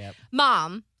expecting,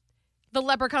 Mom, the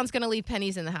leprechaun's going to leave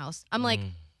pennies in the house. I'm like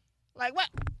what?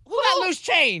 Who got loose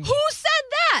change? Who said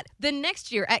that? The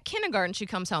next year at kindergarten, she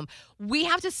comes home. We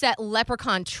have to set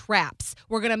leprechaun traps.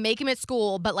 We're going to make him at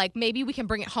school, but like maybe we can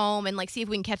bring it home and like see if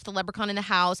we can catch the leprechaun in the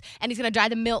house. And he's going to dye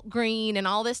the milk green and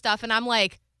all this stuff. And I'm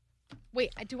like,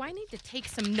 wait, do I need to take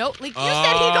some note? Like, you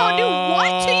said he going to do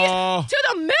what to you? To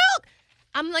the milk?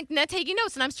 I'm like not taking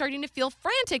notes. And I'm starting to feel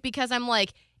frantic because I'm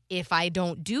like, if I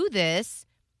don't do this,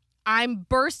 I'm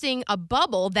bursting a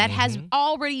bubble that has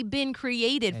already been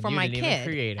created And for you my didn't even kid.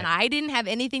 create it. And I didn't have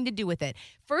anything to do with it.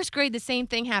 First grade, the same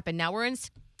thing happened. Now we're in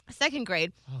second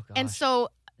grade. Oh, gosh. And so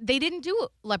they didn't do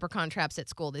leprechaun traps at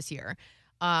school this year.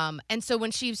 And so when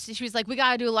she was like, "We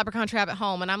got to do a leprechaun trap at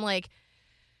home." And I'm like,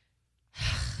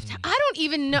 I don't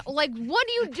even know. Like, what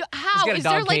do you do? How? Just get a Is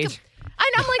there dog like cage. and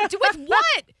I'm like, with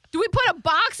what? Do we put a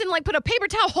box and like put a paper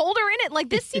towel holder in it? Like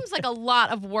this seems like a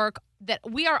lot of work that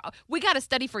we got to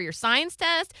study for your science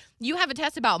test. You have a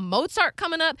test about Mozart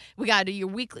coming up. We got to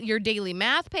do your daily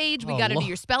math page. We got to do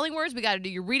your spelling words. We got to do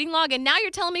your reading log. And now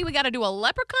you're telling me we got to do a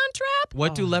leprechaun trap?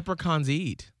 What do leprechauns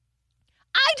eat?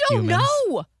 I don't Humans.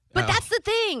 know. But Oh. that's the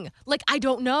thing. Like, I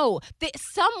don't know.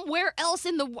 Somewhere else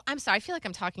in the... I'm sorry. I feel like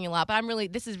I'm talking a lot,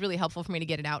 but this is really helpful for me to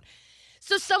get it out.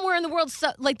 So somewhere in the world,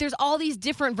 like, there's all these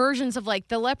different versions of, like,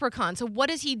 the leprechaun. So what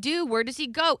does he do? Where does he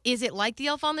go? Is it like the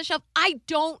Elf on the Shelf? I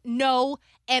don't know.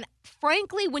 And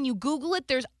frankly, when you Google it,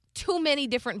 there's too many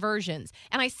different versions.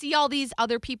 And I see all these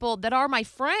other people that are my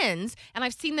friends, and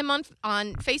I've seen them on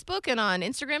Facebook and on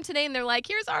Instagram today, and they're like,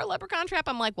 here's our leprechaun trap.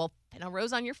 I'm like, well, pin a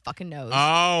rose on your fucking nose.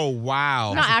 Oh, wow.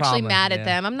 I'm That's not the actually problem, mad at yeah.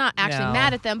 them. I'm not actually No.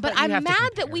 mad at them, but But you I'm have to mad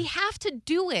that compare. we have to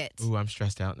do it. Ooh, I'm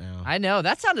stressed out now. I know.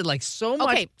 That sounded like so much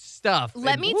Okay, stuff.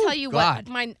 Let And- me ooh, tell you God.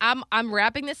 what I'm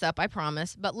wrapping this up, I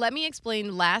promise, but let me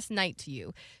explain last night to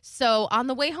you. So on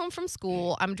the way home from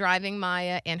school, I'm driving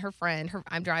Maya and her friend.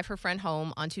 I drive her friend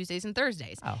home on Tuesdays and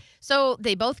Thursdays. Oh. So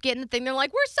they both get in the thing. They're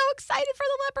like, we're so excited for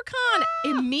the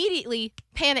leprechaun. Immediately,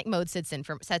 panic mode sets in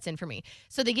for me.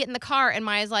 So they get in the car and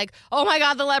Maya's like, oh my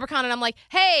God, the leprechaun. And I'm like,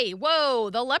 hey, whoa,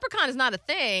 the leprechaun is not a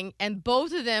thing. And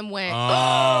both of them went,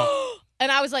 Oh.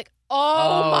 and I was like,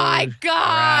 oh my You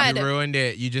God. ruined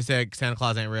it. You just said Santa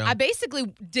Claus ain't real. I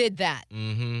basically did that.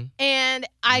 Mm-hmm. And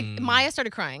Maya started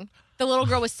crying. The little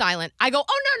girl was silent. I go,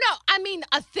 oh, no. I mean,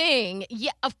 a thing. Yeah,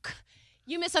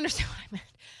 you misunderstood what I meant.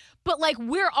 But, like,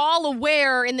 we're all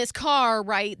aware in this car,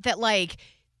 right, that, like,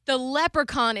 the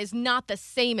leprechaun is not the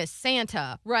same as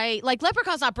Santa, right? Like,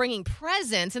 leprechaun's not bringing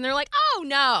presents. And they're like, oh,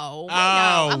 no.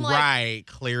 Oh, I'm like, right.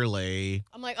 Clearly.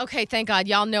 I'm like, okay, thank God.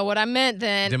 Y'all know what I meant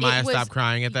then. Did Maya It was- stop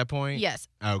crying at that point? Yes.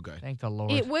 Oh, good. Thank the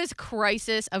Lord. It was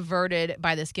crisis averted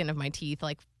by the skin of my teeth.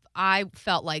 Like, I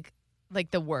felt like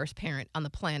the worst parent on the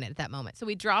planet at that moment. So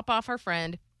we drop off our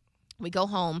friend, we go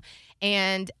home,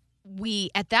 and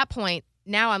at that point,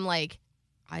 now I'm like,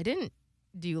 I didn't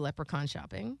do leprechaun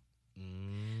shopping.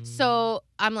 So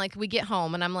I'm like, we get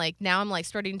home, and I'm like, now I'm like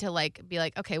starting to like be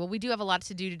like, okay, well, we do have a lot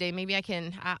to do today. Maybe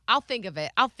I'll think of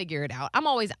it. I'll figure it out. I'll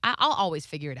always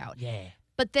figure it out. Yeah.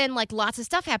 But then, like, lots of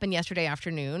stuff happened yesterday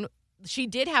afternoon. She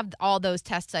did have all those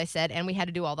tests I said, and we had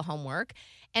to do all the homework.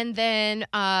 And then,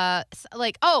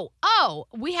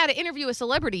 we had to interview a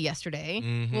celebrity yesterday.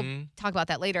 We'll Mm-hmm. talk about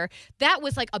that later. That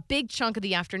was like a big chunk of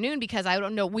the afternoon because I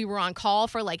don't know, we were on call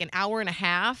for like an hour and a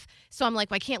half. So I'm like,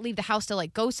 I can't leave the house to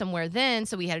like go somewhere then.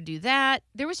 So we had to do that.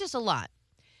 There was just a lot.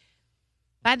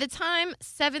 By the time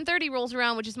 7:30 rolls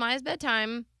around, which is Maya's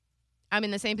bedtime, I'm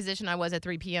in the same position I was at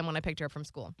 3 p.m. when I picked her up from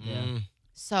school. Yeah.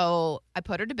 So I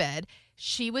put her to bed.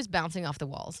 She was bouncing off the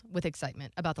walls with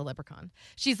excitement about the leprechaun.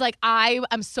 She's like,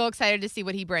 I'm so excited to see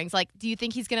what he brings. Like, do you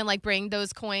think he's going to like bring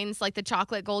those coins, like the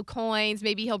chocolate gold coins?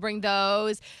 Maybe he'll bring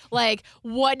those. Like,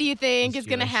 what do you think He's is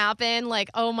going to Jewish. happen? Like,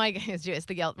 oh my God, it's Jewish,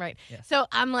 the guilt, right? Yeah. So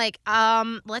I'm like,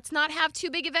 let's not have too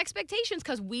big of expectations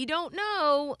because we don't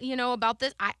know, about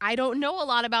this. I don't know a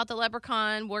lot about the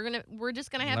leprechaun. We're just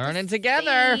going to have Learning to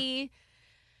together. see.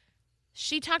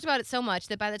 She talked about it so much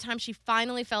that by the time she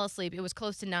finally fell asleep, it was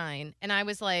close to 9. And I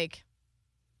was like,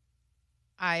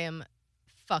 I am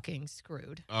fucking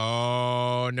screwed.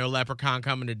 Oh, no leprechaun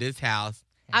coming to this house.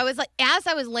 I was like, as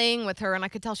I was laying with her and I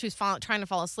could tell she was trying to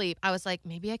fall asleep, I was like,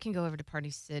 maybe I can go over to Party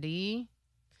City.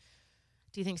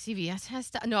 Do you think CVS has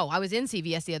stuff? No, I was in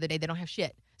CVS the other day. They don't have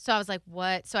shit. So I was like,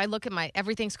 what? So I look at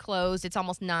everything's closed. It's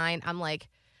almost 9. I'm like,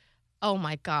 oh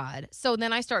my God. So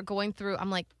then I start going through. I'm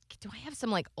like, do I have some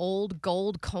like old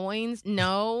gold coins?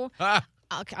 No. Ah,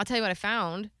 I'll tell you what I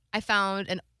found. I found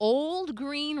an old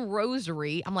green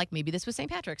rosary. I'm like, maybe this was St.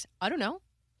 Patrick's. I don't know.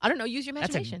 Use your That's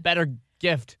imagination. a better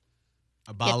gift.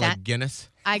 a bottle that? of Guinness.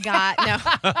 I got,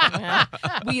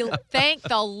 no. We, thank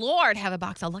the Lord, have a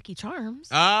box of Lucky Charms.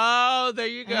 Oh, there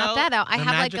you I go. got that out. I The have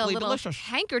like a magically little delicious.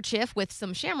 handkerchief with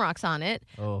some shamrocks on it.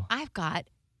 Oh. I've got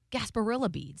Gasparilla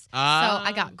beads. So Ah.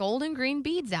 I got gold and green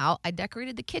beads out. I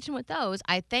decorated the kitchen with those.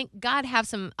 I thank God have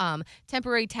some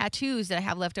temporary tattoos that I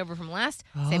have left over from last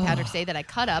St. Patrick's Day that I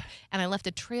cut up, and I left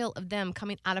a trail of them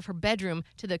coming out of her bedroom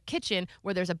to the kitchen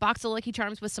where there's a box of Lucky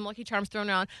Charms with some Lucky Charms thrown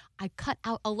around. I cut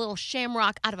out a little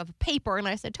shamrock out of a paper, and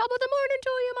I said, top of the morning to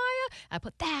you, Maya. I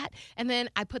put that, and then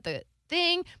I put the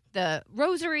thing, the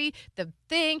rosary, the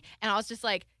thing, and I was just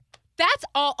like, that's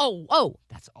all. Oh.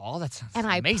 That's all? That sounds And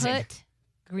I amazing. put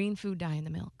green food dye in the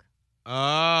milk.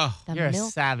 Oh. The You're a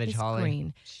milk savage, is Holly.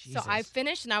 green. Jesus. So I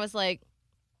finished and I was like,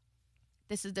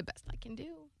 this is the best I can do.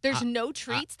 There's no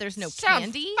treats. There's no Sounds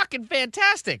candy. fucking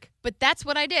fantastic. But that's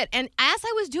what I did. And as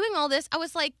I was doing all this, I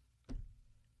was like,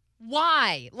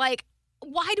 why? Like,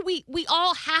 why do we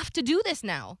all have to do this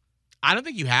now? I don't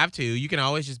think you have to. You can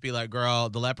always just be like, girl,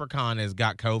 the leprechaun has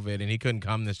got COVID and he couldn't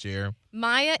come this year.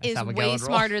 Maya is how Miguel way would roll.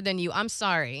 smarter than you. I'm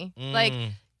sorry. Like,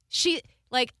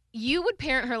 you would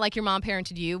parent her like your mom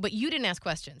parented you, but you didn't ask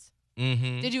questions.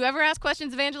 Mm-hmm. Did you ever ask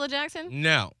questions of Angela Jackson?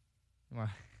 No.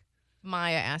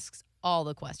 Maya asks all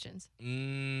the questions.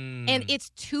 Mm. And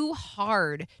it's too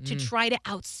hard to try to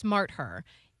outsmart her.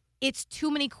 It's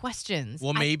too many questions.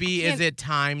 Well, maybe is it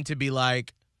time to be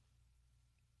like,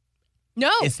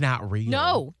 No. it's not real?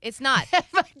 No, it's not.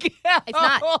 It's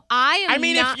not. I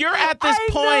mean, not, if you're at this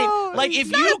point, like if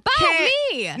it's you not about can't,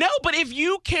 me. no, but if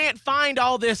you can't find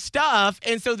all this stuff,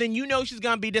 and so then you know she's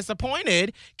gonna be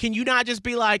disappointed, can you not just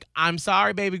be like, "I'm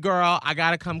sorry, baby girl, I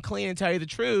gotta come clean and tell you the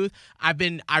truth.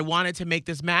 I wanted to make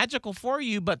this magical for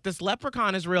you, but this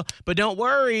leprechaun is real. But don't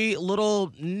worry,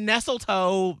 little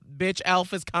Nestletoe bitch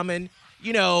elf is coming.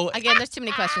 You know." Again, there's too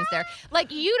many questions there.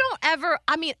 Like, you don't ever,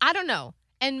 I mean, I don't know.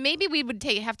 And maybe we would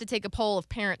have to take a poll of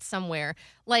parents somewhere.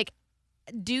 Like,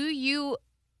 do you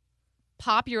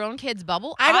pop your own kid's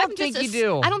bubble? I don't I'm think just you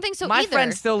do. I don't think so My either.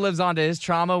 friend still lives on to his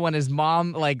trauma when his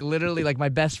mom, like literally, like my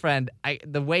best friend,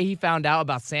 the way he found out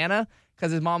about Santa,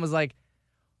 because his mom was like,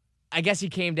 I guess he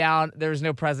came down, there was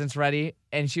no presents ready,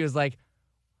 and she was like,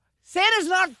 Santa's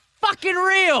not fucking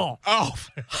real. Oh,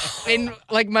 And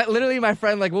like literally my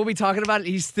friend, like we'll be talking about it,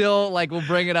 he still like will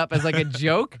bring it up as like a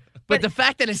joke. But the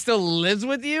fact that it still lives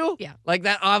with you, Yeah. like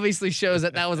that obviously shows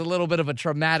that was a little bit of a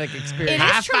traumatic experience. It is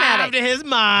high five traumatic. to his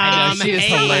mom. I know, she is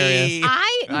Hey. hilarious.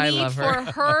 I need love for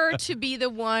her. her to be the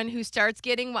one who starts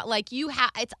getting what, like,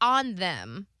 it's on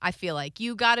them. I feel like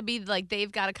you got to be like, they've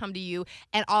got to come to you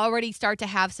and already start to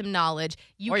have some knowledge.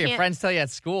 You or your can't- friends tell you at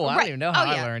school. I Right. don't even know how Oh,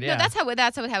 I learned. Yeah. No, that's how it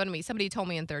happened to me. Somebody told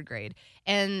me in 3rd grade.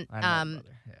 And I know my brother,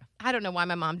 yeah. I don't know why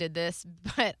my mom did this,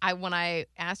 but when I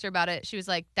asked her about it, she was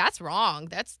like, "That's wrong.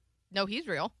 No, he's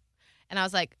real." And I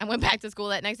was like, I went back to school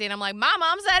that next day and I'm like, "My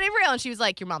mom said he's real." And she was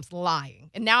like, "Your mom's lying."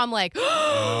 And now I'm like,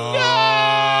 Oh,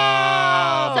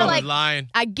 So, like, lying.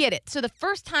 I get it. So the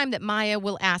first time that Maya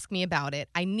will ask me about it,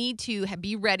 I need to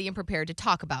be ready and prepared to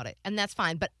talk about it. And that's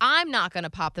fine. But I'm not going to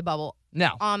pop the bubble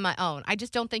No. on my own. I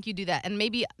just don't think you do that. And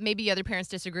maybe other parents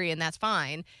disagree, and that's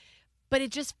fine. But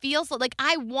it just feels like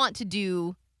I want to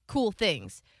do cool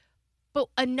things. But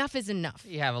enough is enough.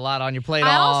 You have a lot on your plate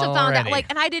I also found out, already.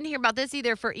 and I didn't hear about this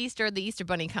either for Easter. The Easter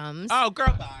Bunny comes. Oh,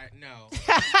 girl, no.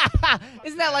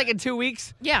 Isn't that like in 2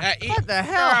 weeks? Yeah. What the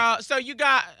hell? Girl, so you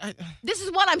got. This is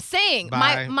what I'm saying.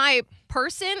 Bye. My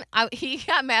person, he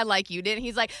got mad like you did.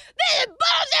 He's like, "This is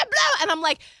bullshit, blah." And I'm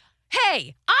like,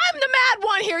 "Hey, I'm the mad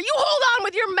one here. You hold on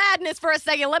with your madness for a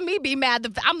second. Let me be mad.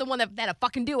 I'm the one that'll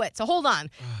fucking do it. So hold on."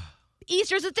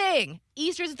 Easter's a thing.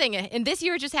 And this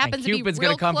year it just happens And to be Cupid's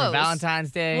real gonna come close. for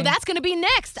Valentine's Day. Well, that's going to be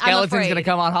next, I'm Skeleton's afraid. gonna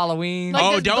come on Halloween. Like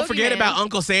Oh, this don't forget boogeyman. about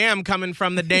Uncle Sam coming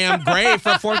from the damn grave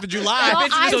for 4th of July. Well,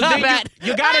 I so love then that.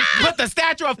 you got to put the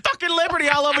Statue of fucking Liberty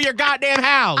all over your goddamn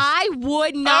house. I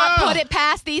would not Ugh. put it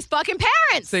past these fucking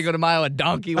parents. Cinco de Mayo, a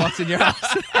donkey walks in your house.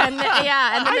 And then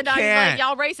I the dog's like, can't.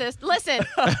 "Y'all racist." Listen,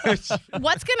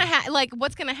 what's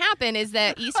gonna happen is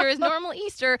that Easter is normal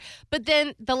Easter, but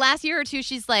then the last year or two,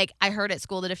 she's like, "I heard at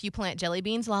school that if you plant jelly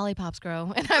beans, lollipops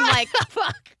grow," and I'm like,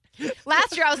 "Fuck."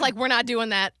 Last year I was like, "We're not doing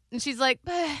that," and she's like,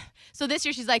 so this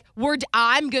year she's like,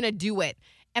 "I'm gonna do it."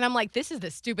 And I'm like, this is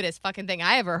the stupidest fucking thing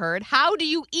I ever heard. How do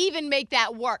you even make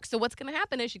that work? So what's going to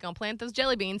happen is she's going to plant those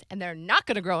jelly beans, and they're not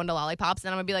going to grow into lollipops.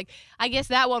 And I'm going to be like, I guess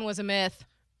that one was a myth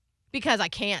because I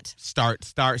can't.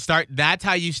 Start. That's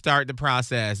how you start the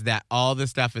process that all this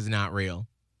stuff is not real.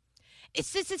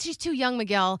 It's just that she's too young,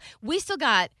 Miguel. We still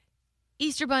got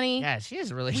Easter Bunny. Yeah, she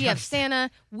is really. We have Santa.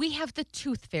 We have the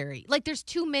Tooth Fairy. Like, there's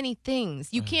too many things.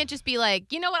 You can't just be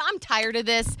like, you know what? I'm tired of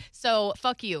this, so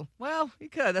fuck you. Well, you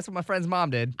could. That's what my friend's mom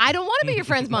did. I don't want to be your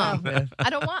friend's mom. Yeah. I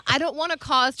don't want to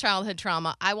cause childhood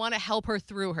trauma. I want to help her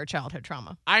through her childhood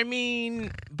trauma. I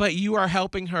mean, but you are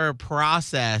helping her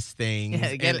process things.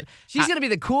 Yeah, get and- it. She's gonna be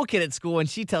the cool kid at school, and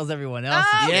she tells everyone else.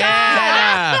 Oh,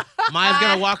 Yeah. Maya's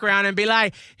going to walk around and be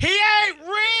like, "He ain't real,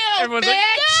 Everyone's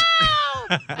bitch."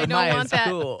 like, I don't Maya's want that.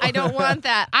 cool. I don't want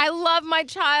that. I love my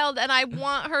child, and I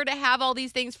want her to have all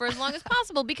these things for as long as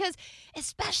possible because,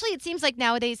 especially, it seems like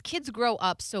nowadays kids grow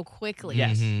up so quickly.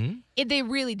 Yes. Mhm. They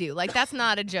really do. Like, that's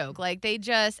not a joke. Like, they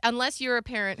just, unless you're a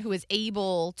parent who is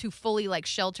able to fully, like,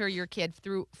 shelter your kid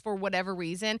through for whatever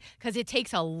reason, because it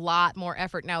takes a lot more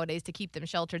effort nowadays to keep them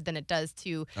sheltered than it does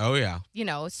to, Oh, yeah.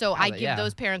 so I give yeah.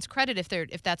 those parents credit if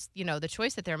that's, the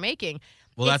choice that they're making.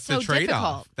 Well, It's that's the so trade-off.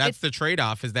 difficult. That's It's- the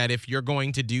trade-off is that if you're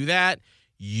going to do that,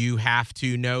 you have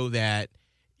to know that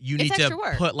you It's need to extra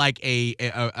work. put like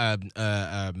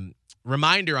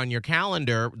reminder on your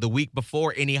calendar the week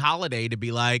before any holiday to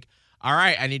be like, all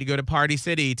right, I need to go to Party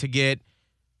City to get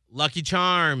Lucky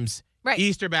Charms, Right.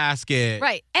 Easter basket,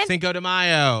 Right. And Cinco de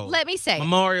Mayo, let me say,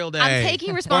 Memorial Day. I'm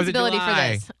taking responsibility for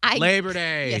July, this. Labor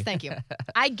Day. Yes, thank you.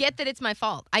 I get that it's my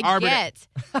fault. I Arbor Day. get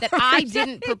that I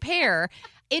didn't prepare.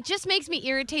 It just makes me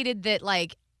irritated that,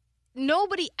 like,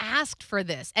 nobody asked for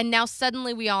this, and now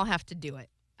suddenly we all have to do it.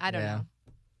 I don't know.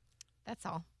 That's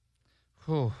all.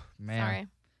 Whew, man. Sorry.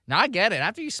 No, I get it.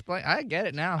 After you explain, I get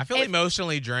it now. I feel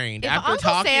emotionally drained. If After Uncle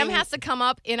talking, Sam has to come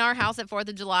up in our house at 4th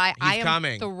of July, I am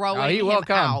coming. throwing he will him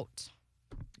come. out.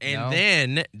 and No.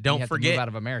 then You don't have to forget, move out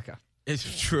of America.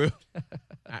 it's true.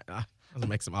 Let's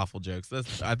make some awful jokes.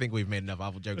 I think we've made enough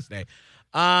awful jokes today.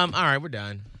 All right, we're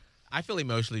done. I feel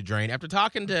emotionally drained after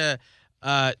talking to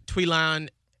Tweelan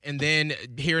and then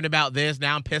hearing about this.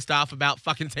 Now I'm pissed off about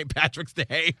fucking St. Patrick's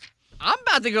Day. I'm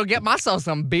about to go get myself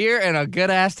some beer and a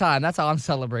good ass time. That's how I'm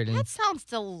celebrating. That sounds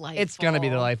delightful. It's gonna be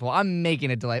delightful. I'm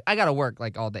making it delightful. I gotta work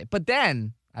like all day, but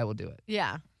then I will do it.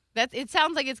 Yeah. It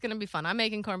sounds like it's going to be fun. I'm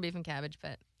making corned beef and cabbage,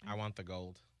 but I want the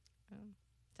gold.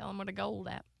 tell them where the gold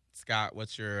at. Scott,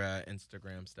 what's your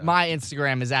Instagram stuff? My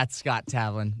Instagram is at Scott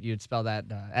Tavlin. You'd spell that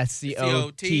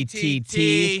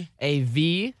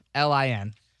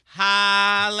SCOTTAVLIN.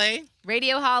 Holly.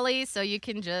 Radio Holly, so you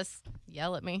can just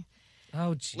yell at me.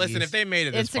 Oh, jeez. Listen, if they made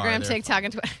it this far, Instagram, they're TikTok,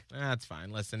 and Twitter. That's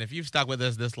fine. Listen, if you've stuck with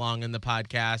us this long in the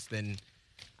podcast, then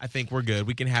I think we're good.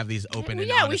 We can have these open and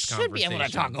yeah, we honest should be able to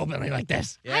talk conversations. openly like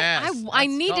this. Yes. I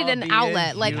needed an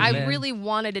outlet. Like, I human. really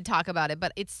wanted to talk about it,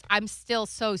 but I'm still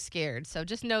so scared. So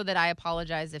just know that I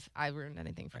apologize if I ruined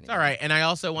anything for It's anyone. all right. And I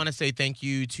also want to say thank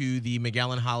you to the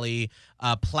Miguel and Holly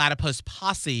Platypus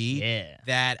Posse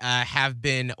that have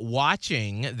been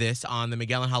watching this on the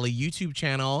Miguel and Holly YouTube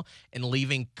channel and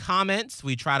leaving comments.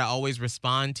 We try to always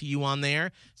respond to you on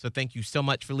there. So thank you so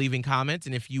much for leaving comments.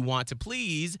 And if you want to,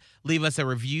 please leave us a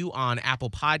review on Apple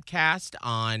Podcast,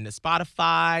 on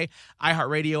Spotify,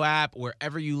 iHeartRadio app,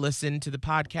 wherever you listen to the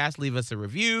podcast, leave us a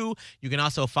review. You can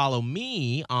also follow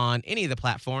me on any of the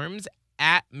platforms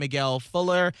at Miguel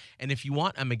Fuller. And if you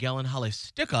want a Miguel and Holly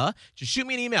sticker, just shoot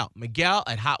me an email,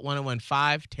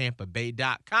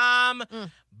 Miguel@hot1015tampabay.com.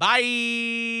 Bye.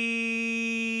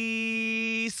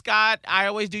 Scott, I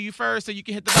always do you first, so you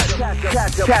can hit the button.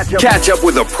 Catch up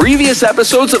with the previous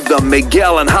episodes of the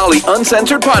Miguel and Holly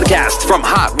Uncensored podcast from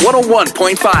Hot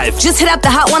 101.5. Just hit up the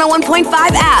Hot 101.5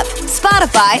 app,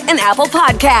 Spotify, and Apple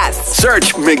Podcasts.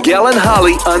 Search Miguel and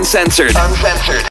Holly Uncensored.